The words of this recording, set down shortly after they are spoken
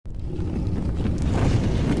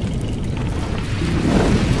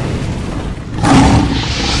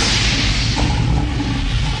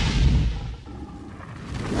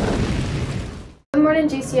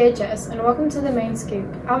CHS, and welcome to the main scoop.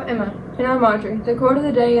 I'm Emma. And I'm Audrey. The quote of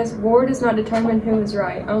the day is, "War does not determine who is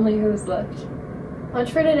right, only who is left."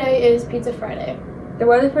 Lunch for today is Pizza Friday. The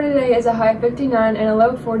weather for today is a high of 59 and a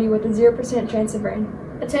low of 40 with a 0% chance of rain.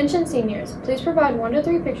 Attention seniors, please provide 1 to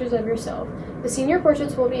 3 pictures of yourself. The senior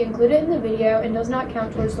portraits will be included in the video and does not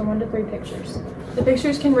count towards the 1 to 3 pictures. The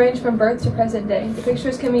pictures can range from birth to present day. The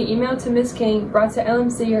pictures can be emailed to Ms. King, brought to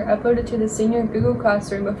LMC, or uploaded to the senior Google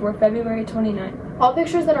Classroom before February 29th. All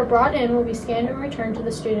pictures that are brought in will be scanned and returned to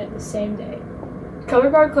the student the same day.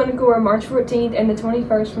 Color Guard Clinical are March 14th and the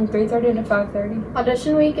 21st from 3:30 to 5:30.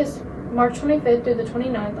 Audition week is March 25th through the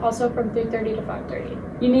 29th, also from 3:30 to 5:30.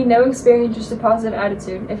 You need no experience, just a positive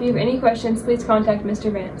attitude. If you have any questions, please contact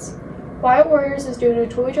Mr. Vance. Wyatt Warriors is doing a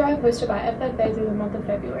toy drive hosted by FFA through the month of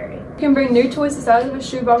February. You can bring new toys the size of a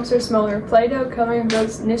shoebox or smaller, Play-Doh, coloring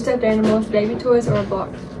books, new stuffed animals, baby toys, or a block.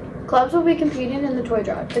 Clubs will be competing in the toy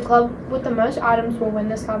drive. The club with the most items will win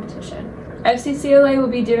this competition. FCCLA will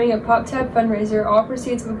be doing a Pop Tab fundraiser. All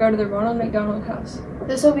proceeds will go to the Ronald McDonald House.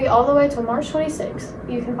 This will be all the way till March 26th.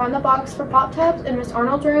 You can find the box for Pop Tabs in Miss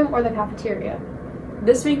Arnold's room or the cafeteria.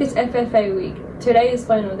 This week is FFA week. Today is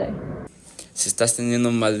Flannel Day. Si estás teniendo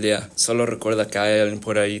un mal día, solo recuerda que hay alguien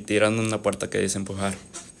por ahí tirando una puerta que desempujar.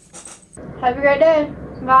 Have a great day.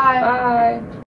 Bye. Bye.